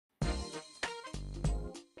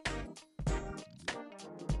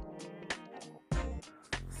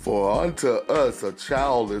For unto us a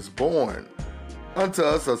child is born, unto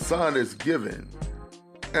us a son is given,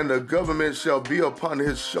 and the government shall be upon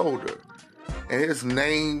his shoulder, and his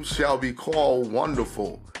name shall be called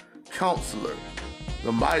Wonderful, Counselor,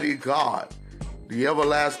 the Mighty God, the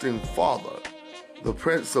Everlasting Father, the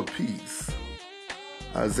Prince of Peace.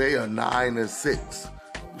 Isaiah 9:6.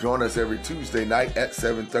 Join us every Tuesday night at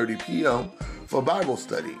 7:30 p.m. for Bible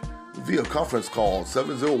study via conference call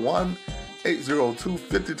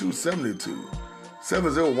 701-802-5272,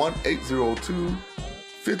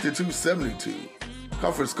 701-802-5272.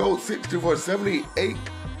 Conference code 6470-833,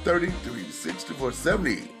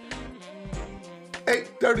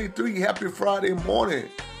 6470-833. Happy Friday morning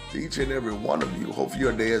to each and every one of you. Hope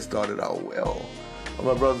your day has started out well.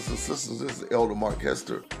 My brothers and sisters, this is Elder Mark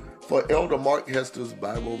Hester for Elder Mark Hester's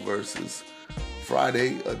Bible Verses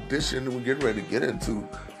Friday edition. We're getting ready to get into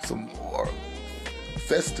some more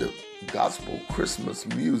festive gospel Christmas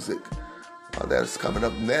music that's coming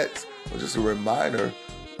up next. But just a reminder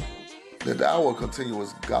that our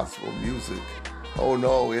continuous gospel music, oh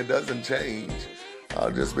no, it doesn't change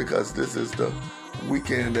just because this is the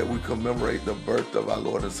weekend that we commemorate the birth of our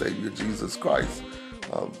Lord and Savior Jesus Christ.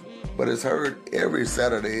 But it's heard every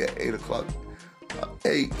Saturday at 8 o'clock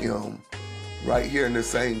a.m. right here in the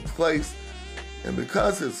same place. And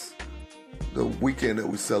because it's the weekend that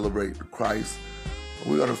we celebrate Christ,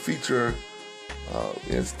 we're going to feature,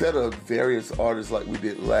 instead of various artists like we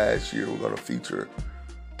did last year, we're going to feature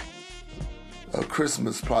a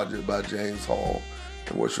Christmas project by James Hall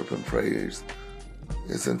and Worship and Praise.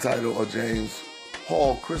 It's entitled A James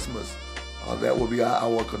Hall Christmas. That will be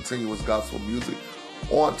our continuous gospel music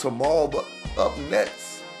on tomorrow. But up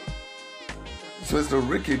next, it's Mr.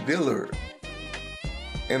 Ricky Dillard,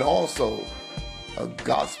 and also a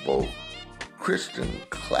gospel Christian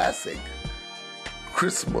classic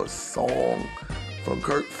Christmas song from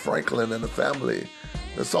Kirk Franklin and the family.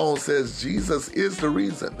 The song says, Jesus is the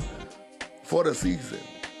reason for the season.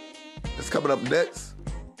 It's coming up next.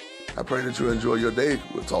 I pray that you enjoy your day.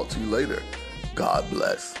 We'll talk to you later. God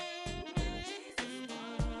bless.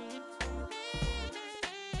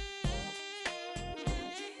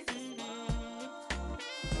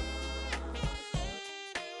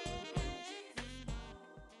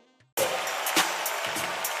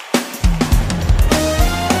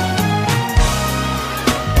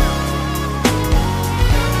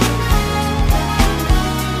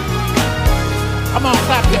 Come on,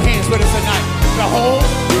 clap your hands with us tonight. Behold,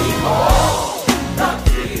 behold, the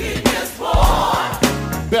King is born.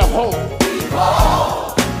 Behold,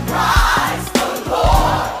 behold, Christ the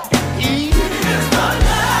Lord. He is the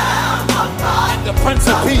Lamb of God, and the Prince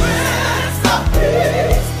of Peace. Prince of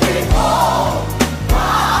Peace. Behold,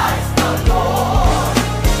 Christ the Lord.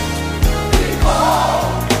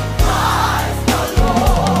 Behold, Christ the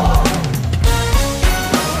Lord.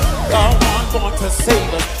 The one born to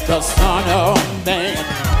save us, the Son of Man,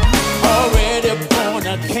 already born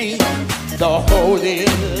a King, the Holy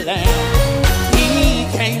Lamb. He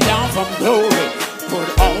came down from glory,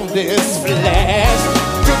 put on this flesh,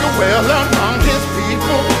 to dwell among his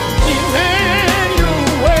people.